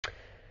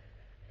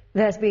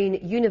There's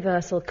been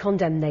universal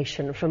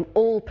condemnation from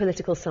all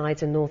political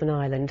sides in Northern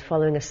Ireland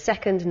following a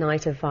second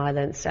night of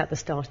violence at the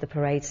start of the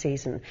parade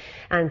season.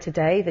 And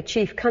today, the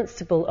Chief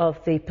Constable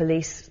of the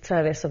Police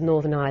Service of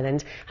Northern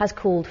Ireland has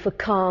called for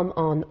calm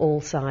on all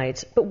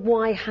sides. But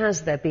why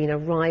has there been a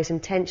rise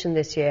in tension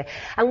this year?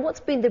 And what's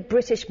been the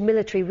British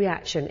military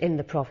reaction in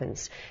the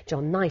province?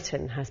 John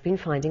Knighton has been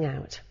finding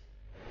out.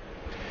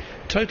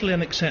 Totally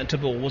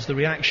unacceptable was the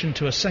reaction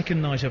to a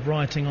second night of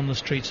rioting on the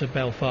streets of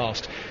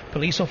Belfast.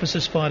 Police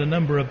officers fired a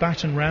number of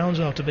baton rounds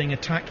after being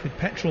attacked with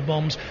petrol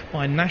bombs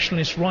by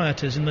nationalist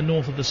rioters in the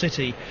north of the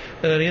city.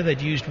 Earlier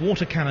they'd used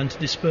water cannon to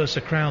disperse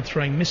a crowd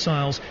throwing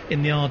missiles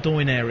in the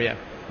Ardoyne area.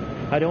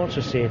 I'd also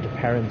say to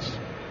parents,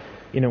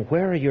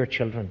 where are your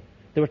children?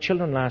 There were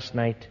children last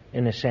night,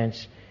 in a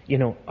sense,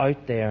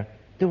 out there.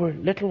 There were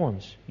little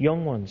ones,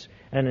 young ones,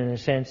 and in a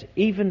sense,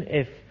 even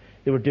if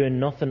they were doing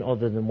nothing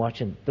other than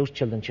watching, those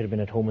children should have been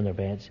at home in their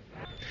beds.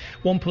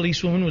 One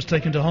policewoman was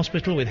taken to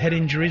hospital with head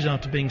injuries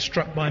after being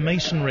struck by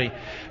masonry.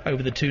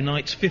 Over the 2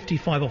 nights,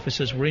 55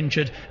 officers were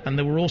injured, and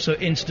there were also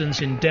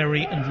incidents in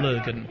Derry and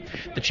Lurgan.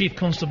 The Chief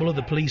Constable of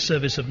the Police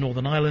Service of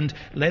Northern Ireland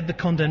led the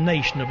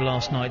condemnation of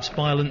last night's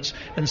violence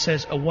and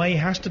says a way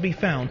has to be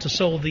found to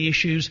solve the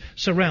issues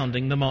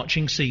surrounding the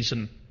marching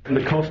season.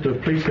 The cost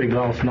of policing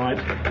last night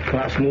for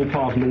that small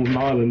part of Northern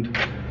Ireland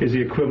is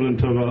the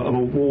equivalent of a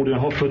ward in a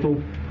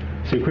hospital.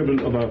 It's the equivalent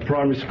of a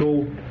primary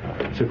school.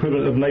 It's the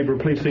equivalent of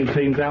neighbourhood policing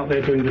teams out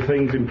there doing the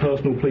things in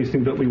personal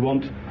policing that we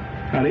want.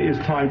 And it is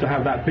time to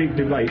have that big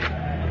debate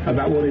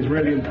about what is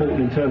really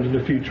important in terms of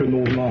the future of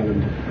Northern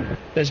Ireland.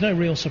 There's no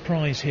real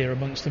surprise here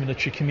amongst the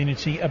military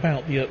community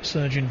about the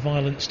upsurge in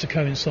violence to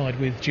coincide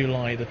with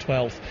July the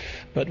 12th.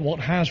 But what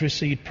has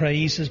received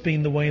praise has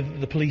been the way that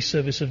the Police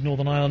Service of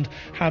Northern Ireland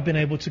have been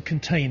able to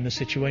contain the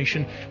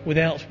situation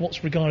without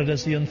what's regarded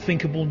as the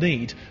unthinkable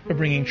need for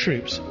bringing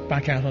troops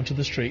back out onto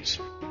the streets.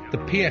 The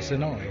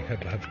PSNI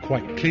have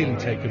quite clearly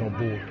taken on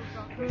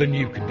board the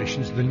new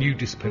conditions, the new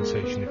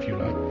dispensation, if you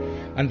like,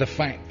 and the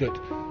fact that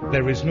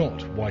there is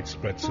not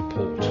widespread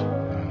support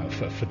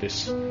for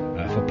this,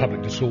 for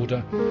public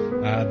disorder.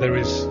 There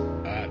is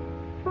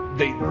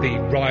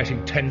the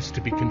rioting tends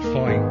to be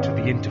confined to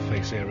the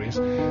interface areas,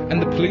 and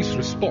the police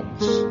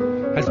response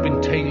has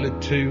been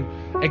tailored to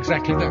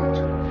exactly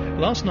that.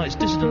 Last night's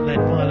dissident-led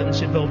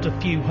violence involved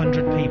a few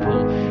hundred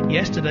people.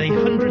 Yesterday,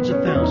 hundreds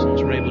of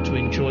thousands were able to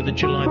enjoy the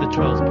July the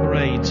 12th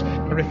parades,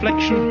 a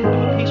reflection of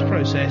a peace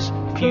process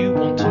few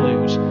want to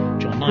lose.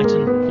 John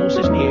Knighton,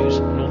 Forces News,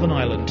 Northern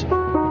Ireland.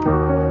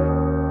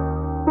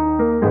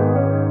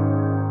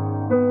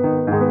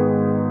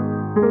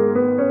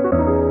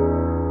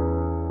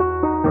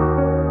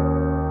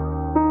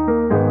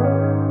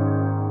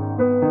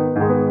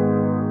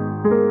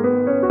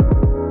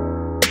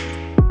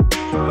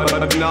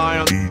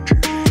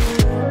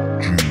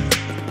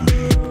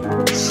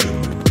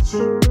 Simmons.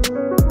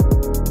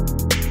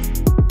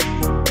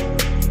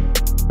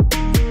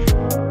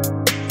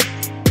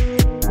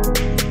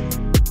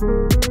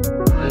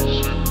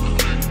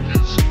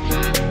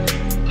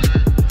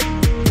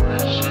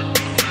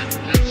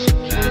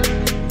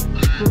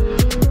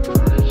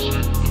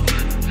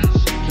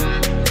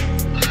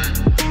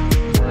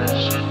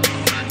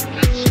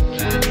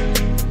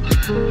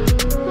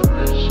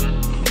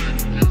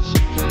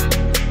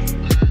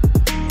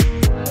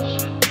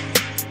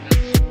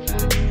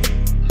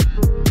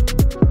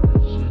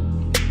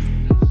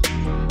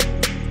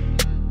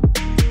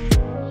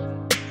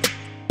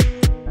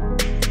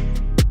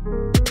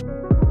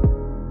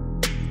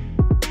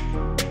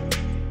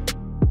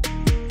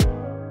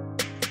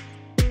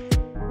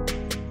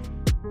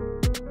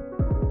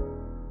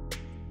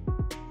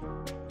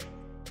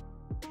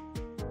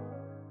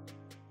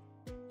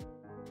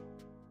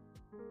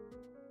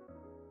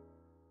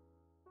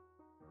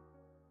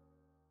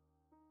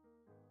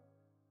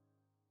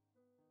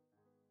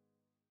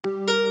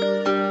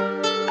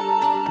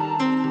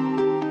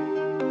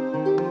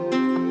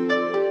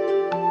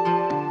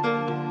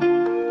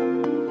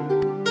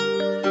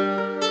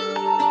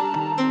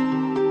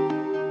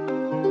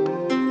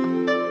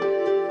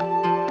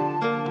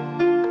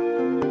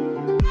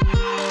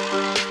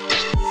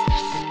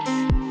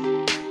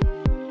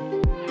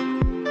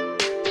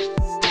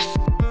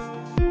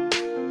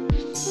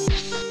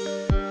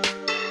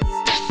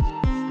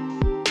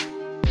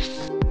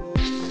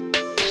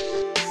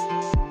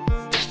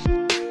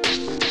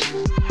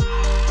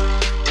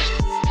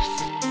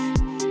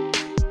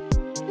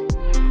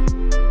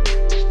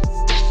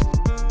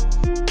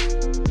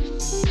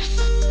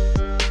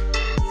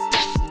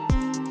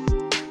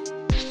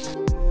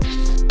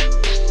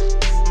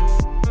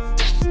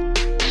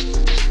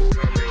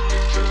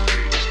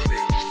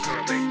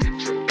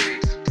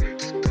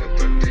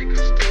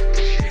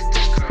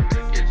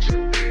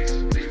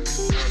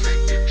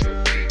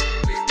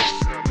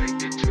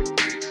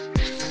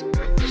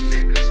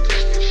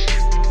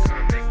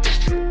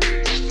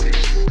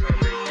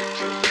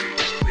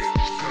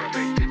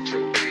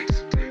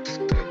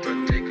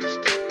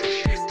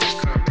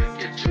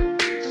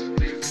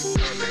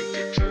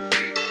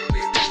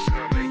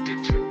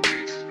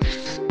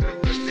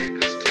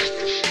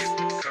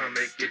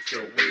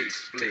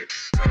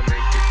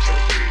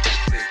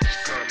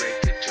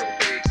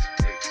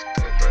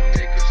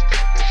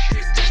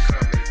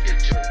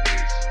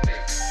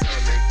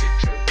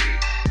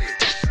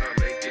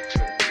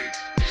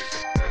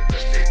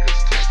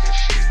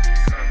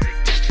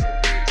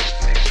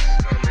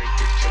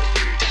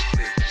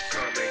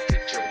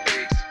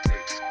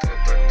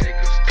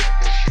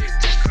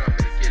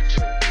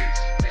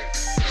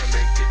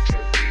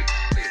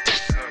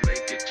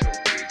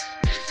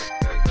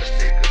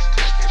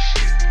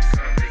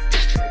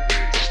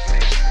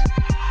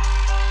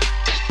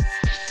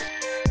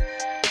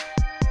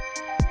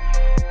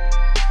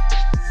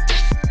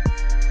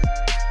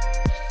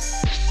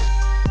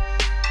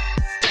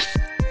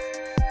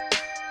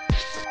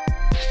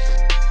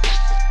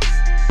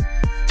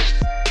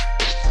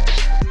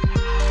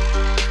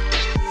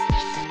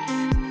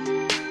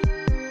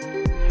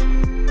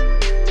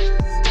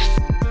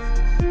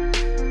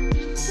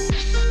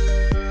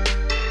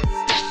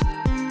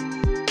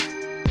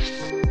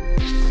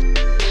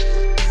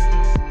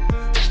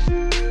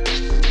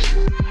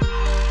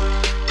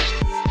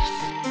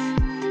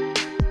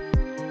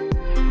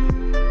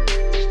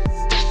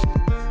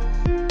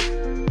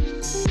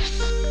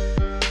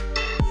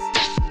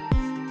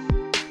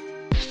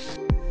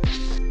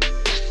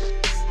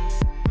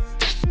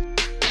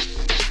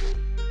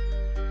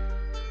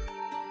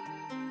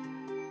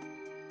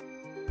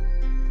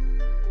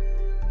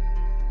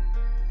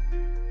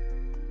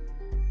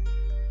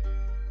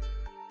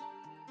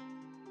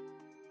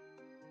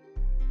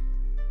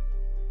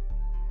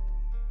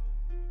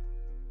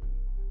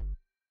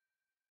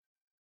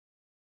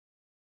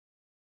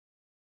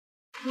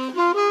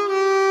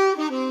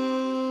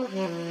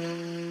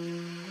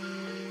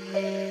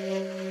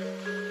 JuLEAN,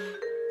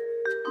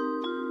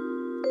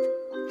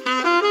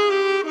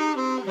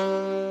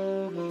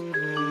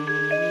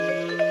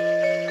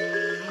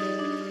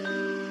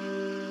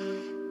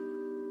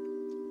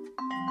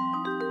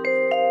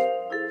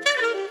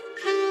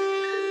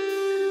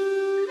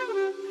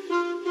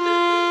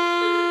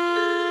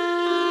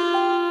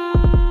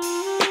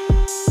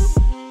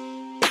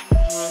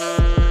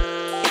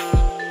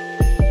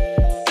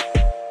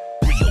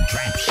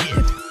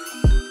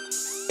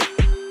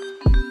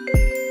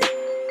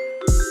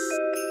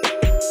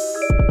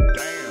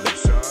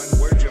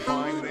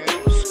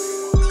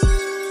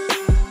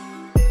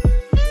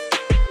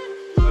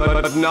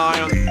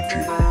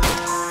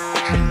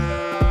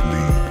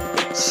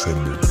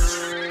 Simmons.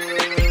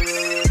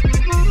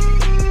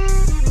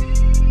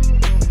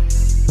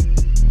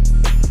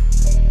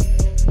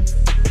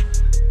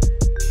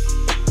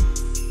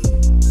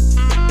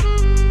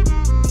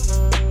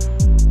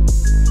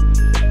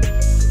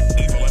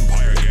 Evil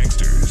Empire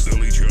gangsters,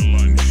 they'll eat your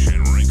lunch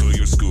and wrinkle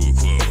your school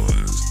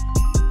clothes.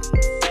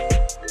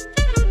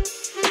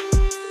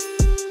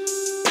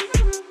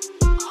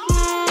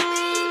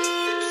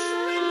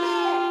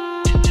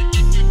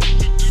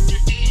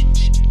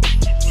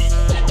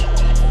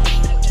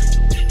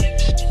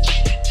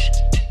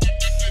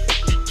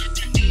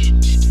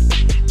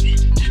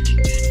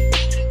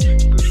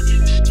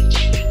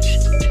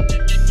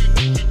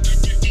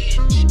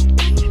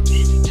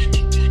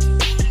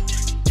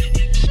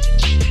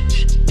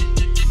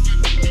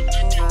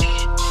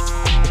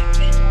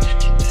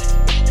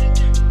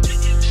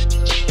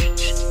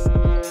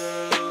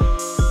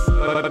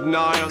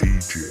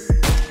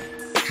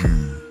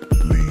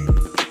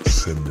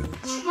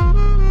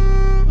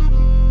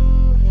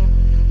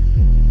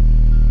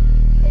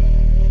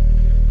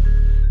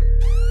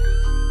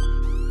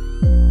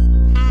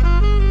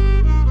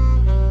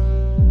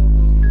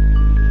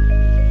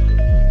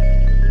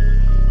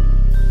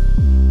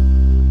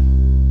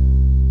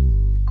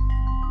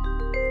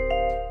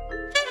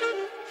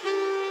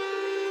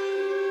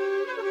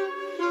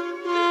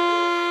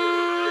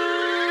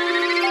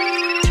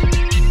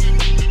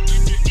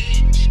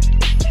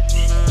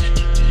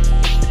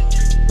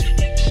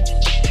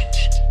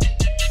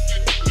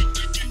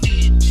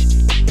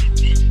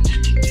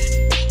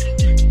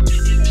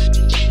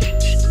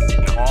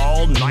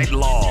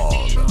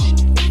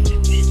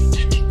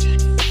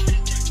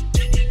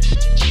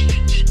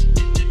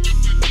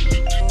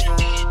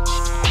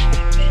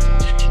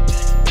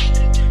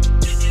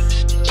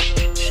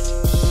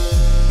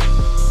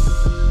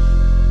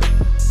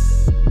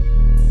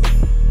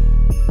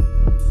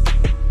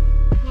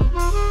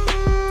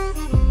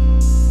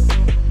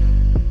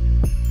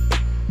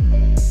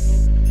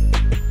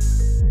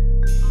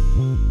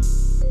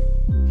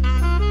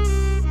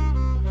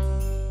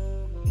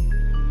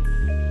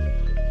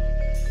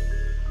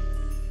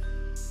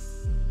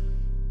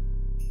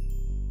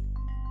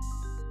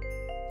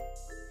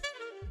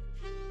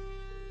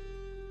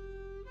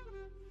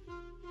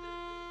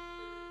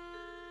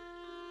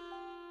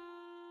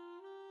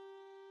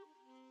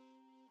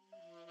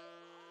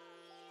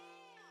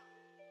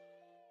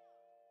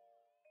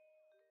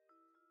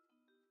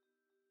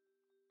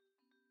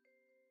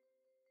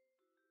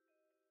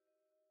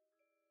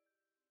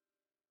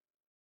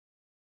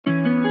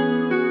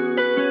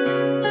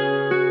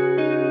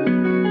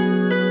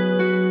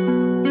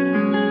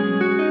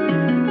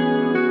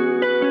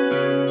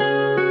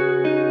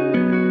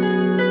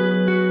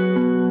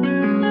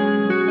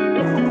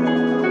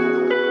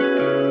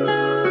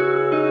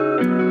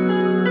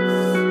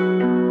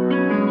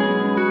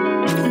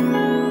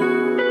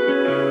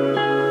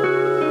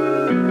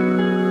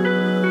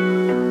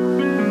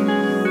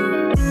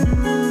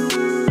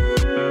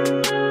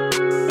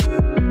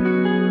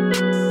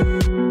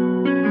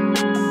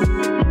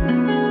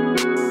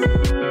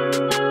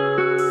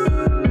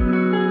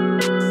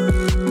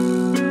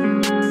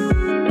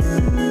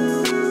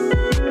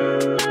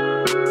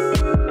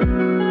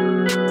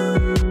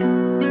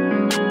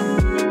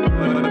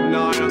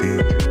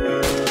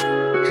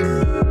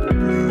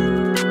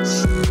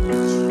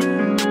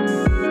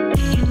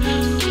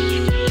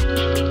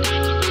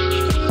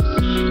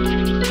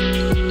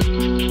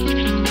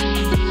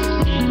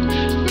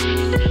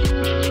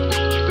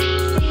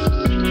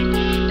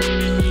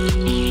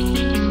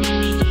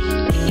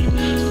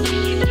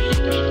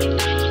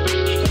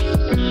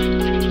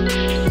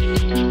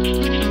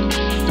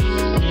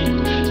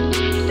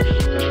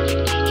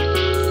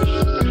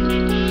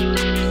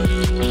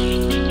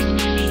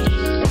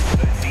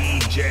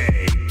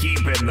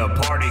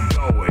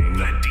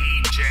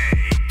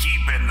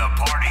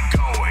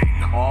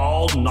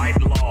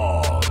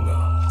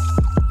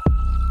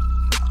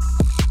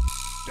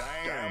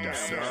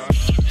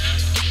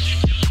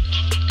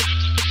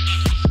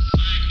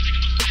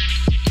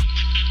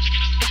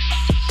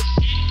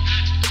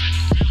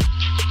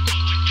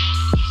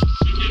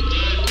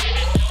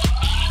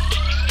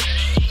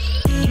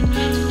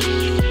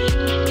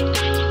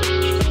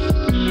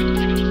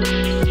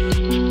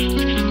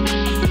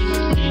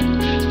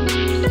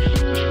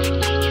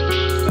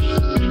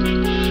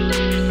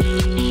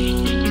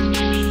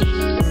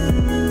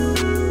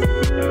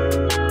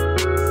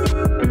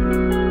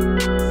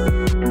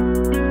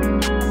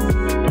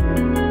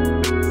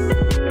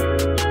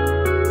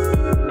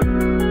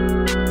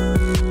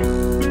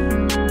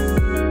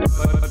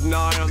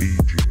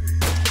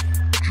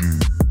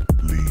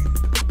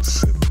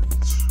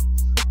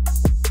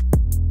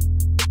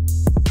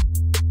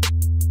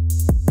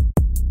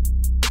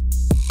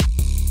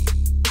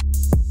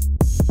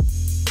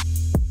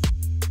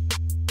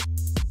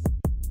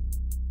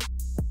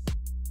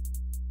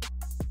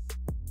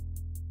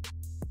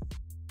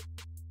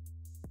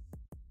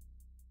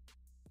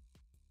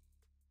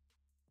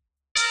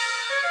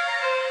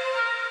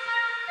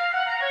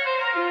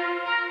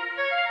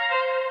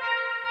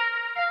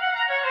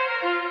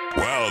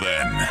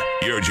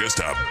 you're just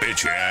a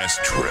bitch-ass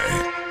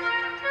trick.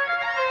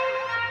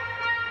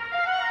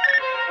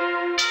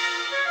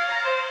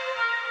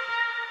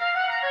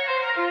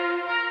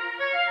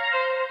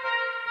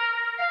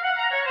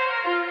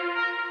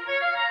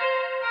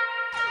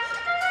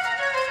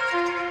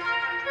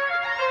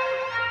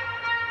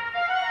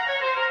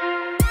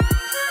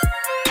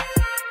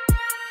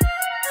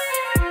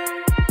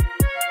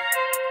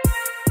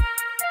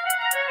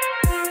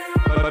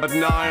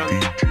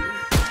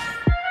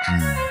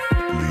 DJ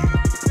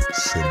JuLEAN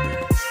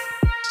Simmons.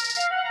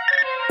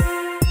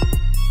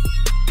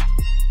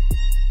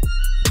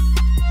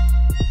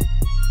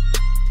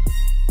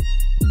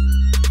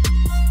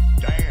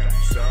 Damn,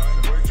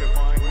 son, where'd you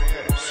find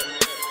this?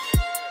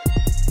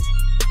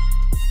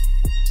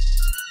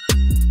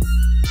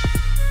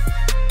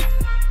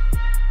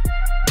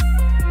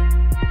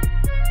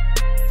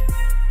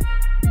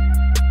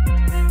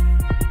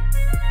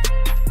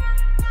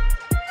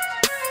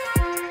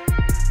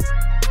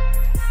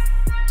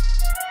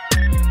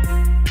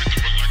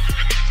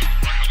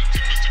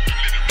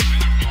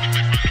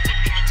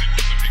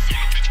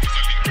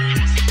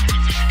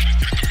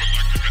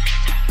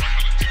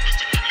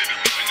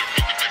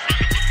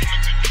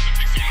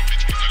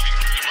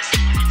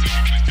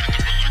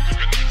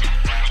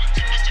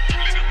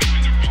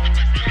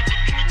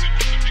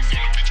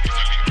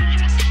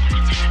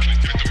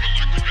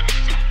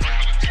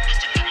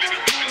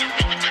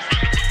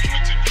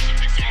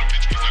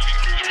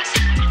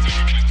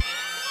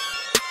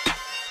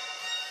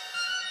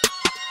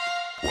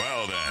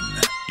 Well then,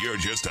 you're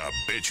just a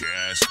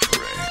bitch-ass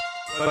trick.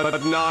 DJ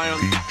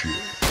JuLEAN Simmons.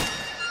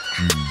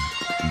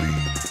 DJ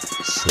JuLEAN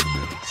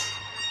Simmons.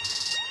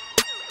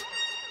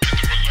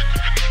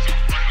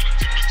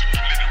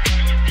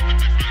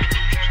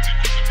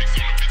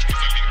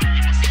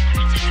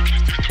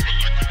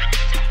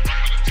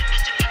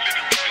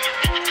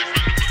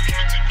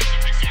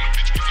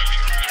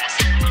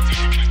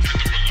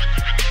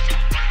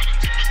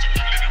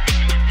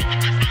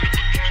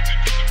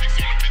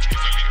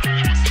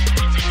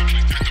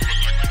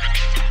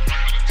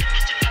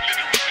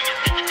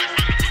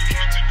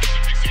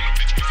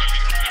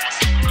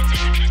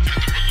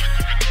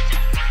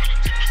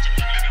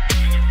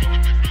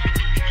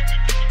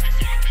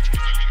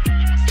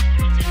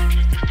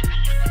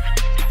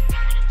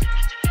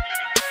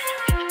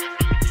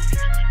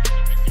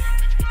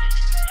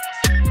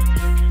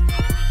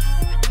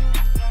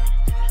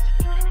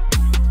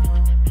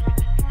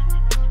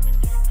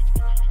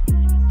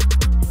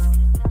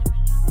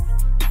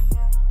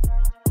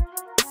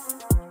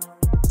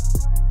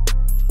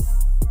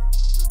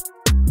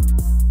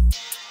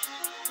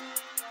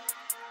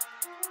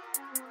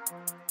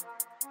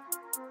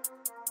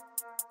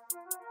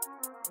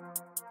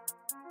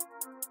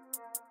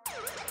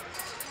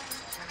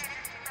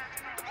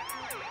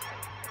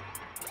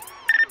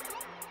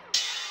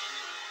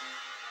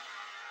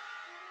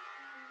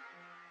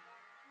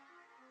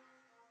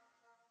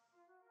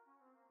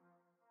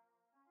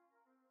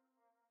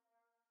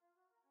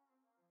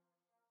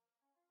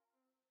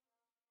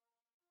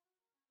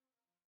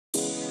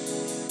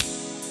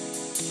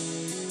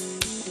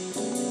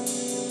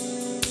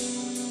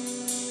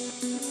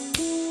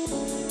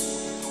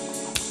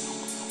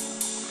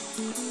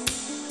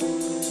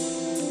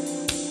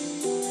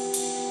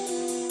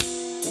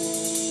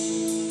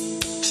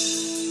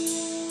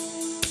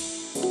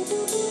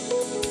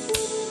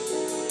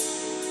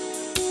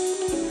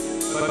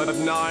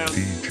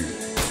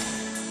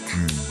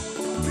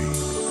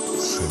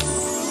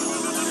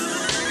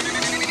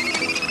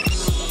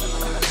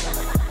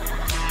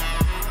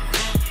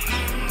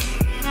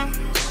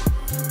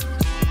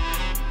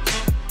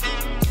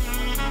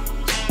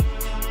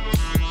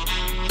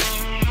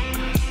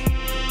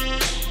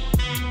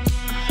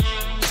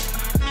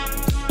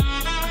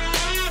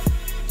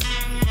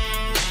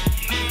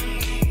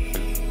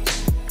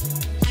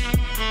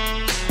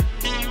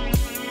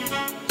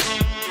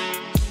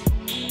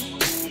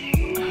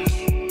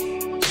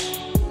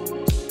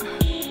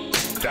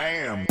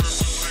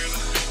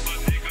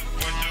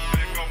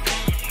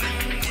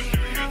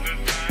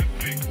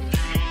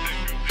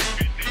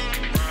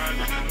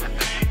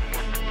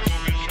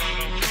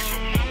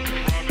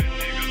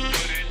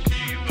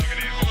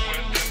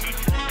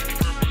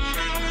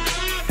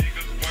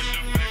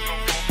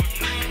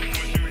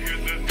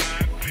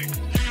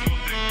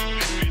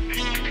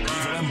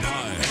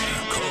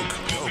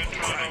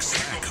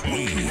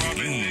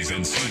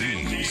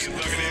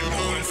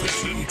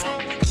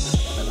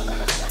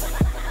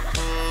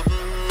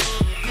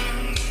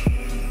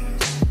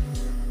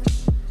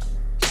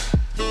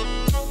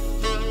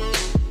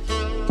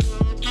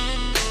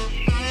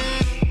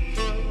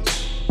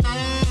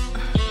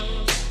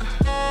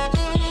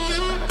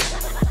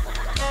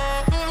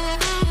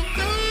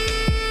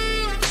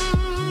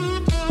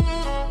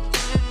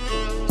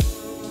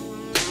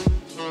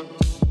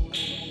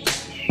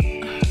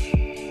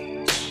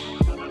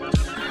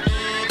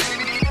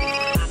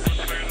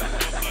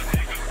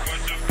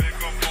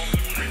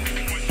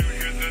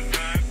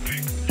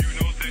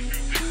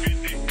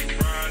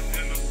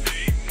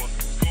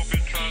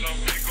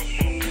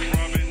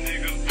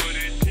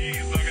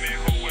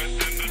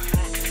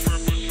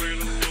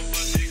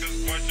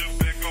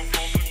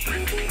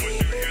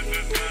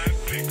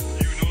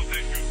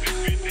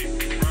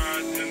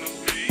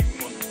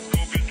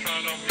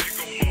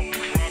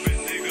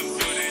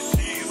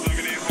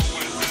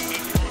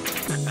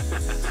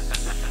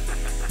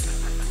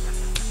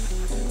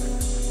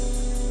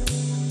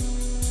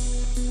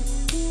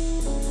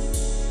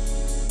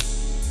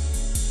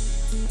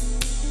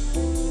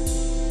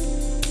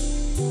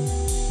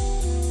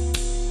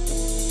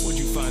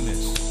 find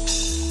this?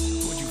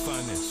 Where'd you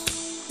find this?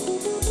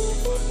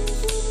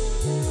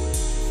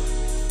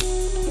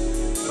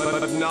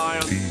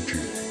 DJ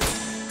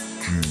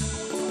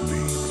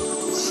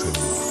JuLEAN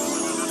Simmons.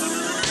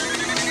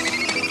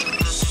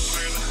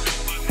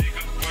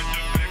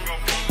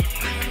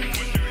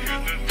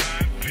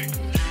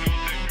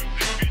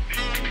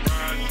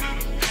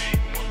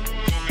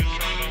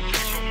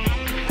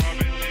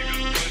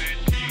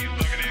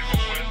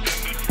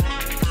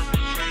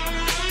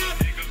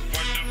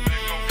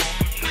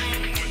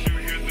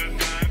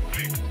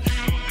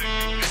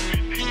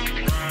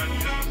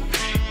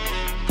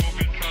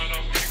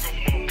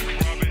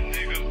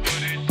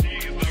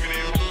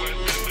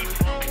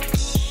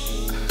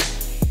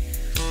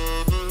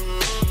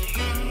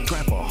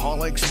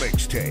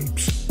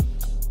 Mixtapes.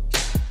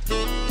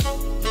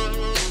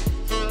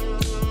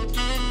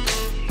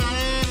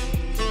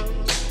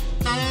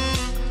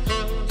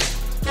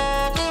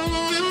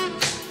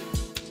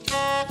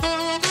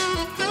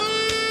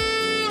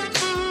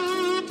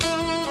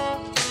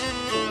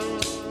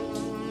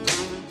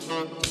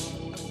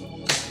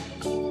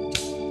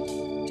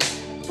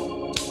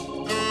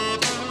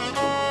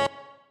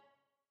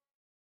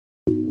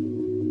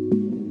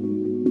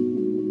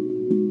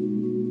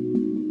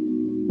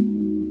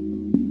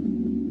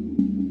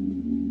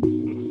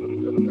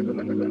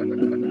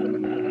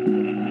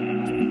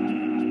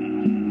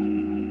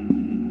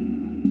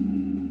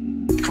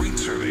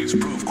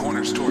 Prove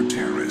corner store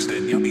terrorists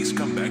and yuppie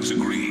scumbags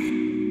agree.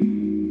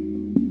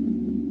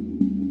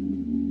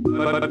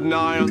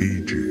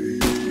 DJ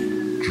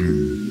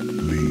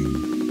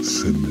JuLEAN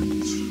Simmons.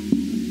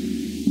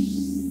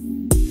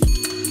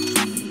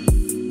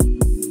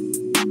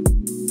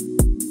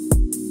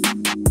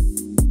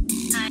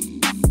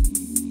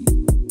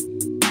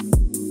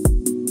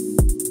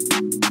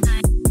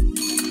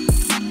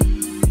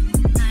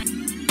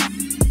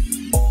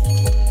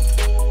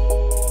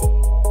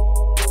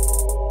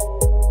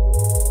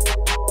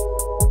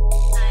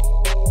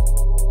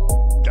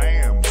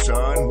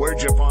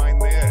 Where'd you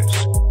find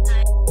this?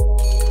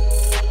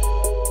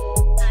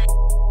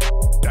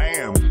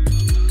 Damn.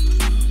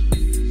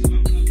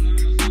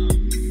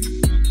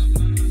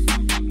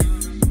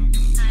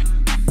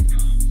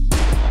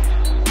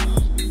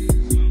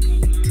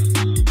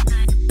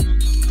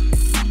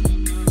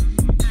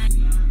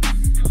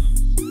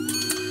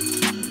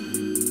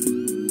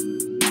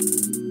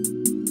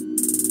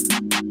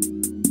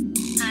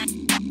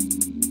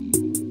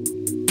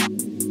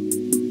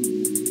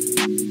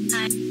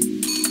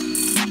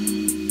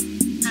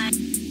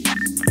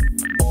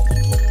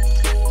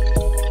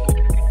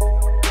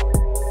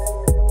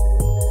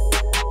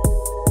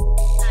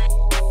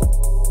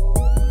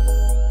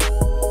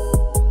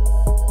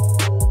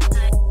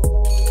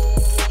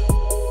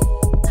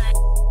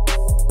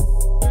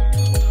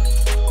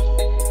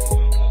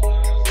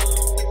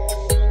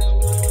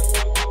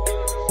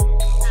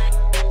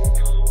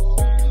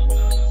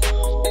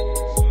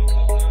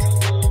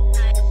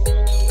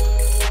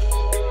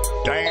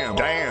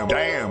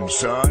 Damn,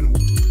 son.